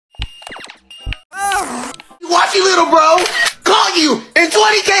got you, little bro. Call you in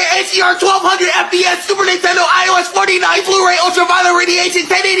 20K HDR 1200 FPS Super Nintendo iOS 49 Blu-ray Ultraviolet Radiation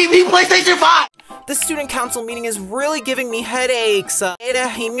 1080p PlayStation 5. The student council meeting is really giving me headaches.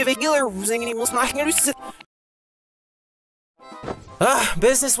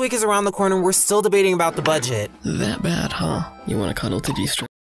 Business week is around the corner and we're still debating about the budget. That bad, huh? You want to cuddle to de-stress?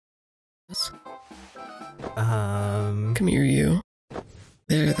 Come here, you.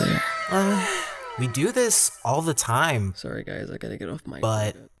 There. We do this all the time. Sorry, guys, I gotta get off my...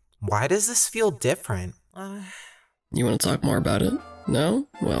 But why does this feel different? You want to talk more about it? No?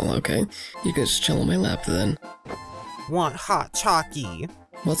 Well, okay. You guys just chill on my lap then. Want hot chalky?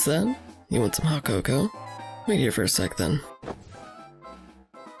 What's that? You want some hot cocoa? Wait here for a sec then.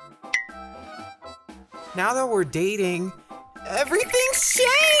 Now that we're dating, everything's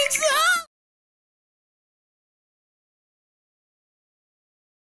changed!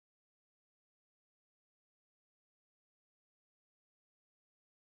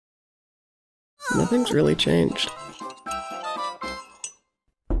 Nothing's really changed.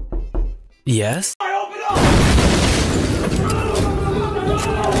 Yes?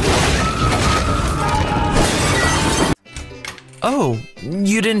 Oh,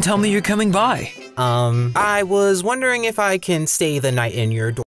 you didn't tell me you're coming by. I was wondering if I can stay the night in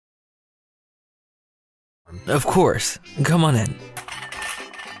your dorm. Of course. Come on in.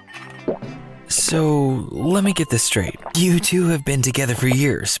 So, let me get this straight. You two have been together for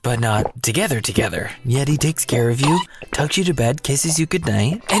years, but not together. Yet he takes care of you, tucks you to bed, kisses you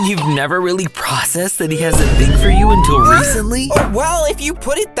goodnight, and you've never really processed that he has a thing for you until recently? Well, if you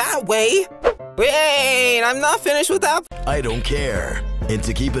put it that way. Wait, I'm not finished with that. I don't care. And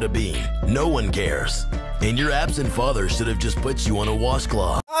to keep it a bean, no one cares. And your absent father should have just put you on a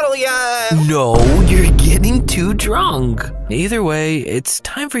washcloth. No, you're getting too drunk. Either way, it's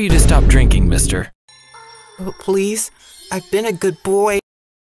time for you to stop drinking, mister. Please, I've been a good boy.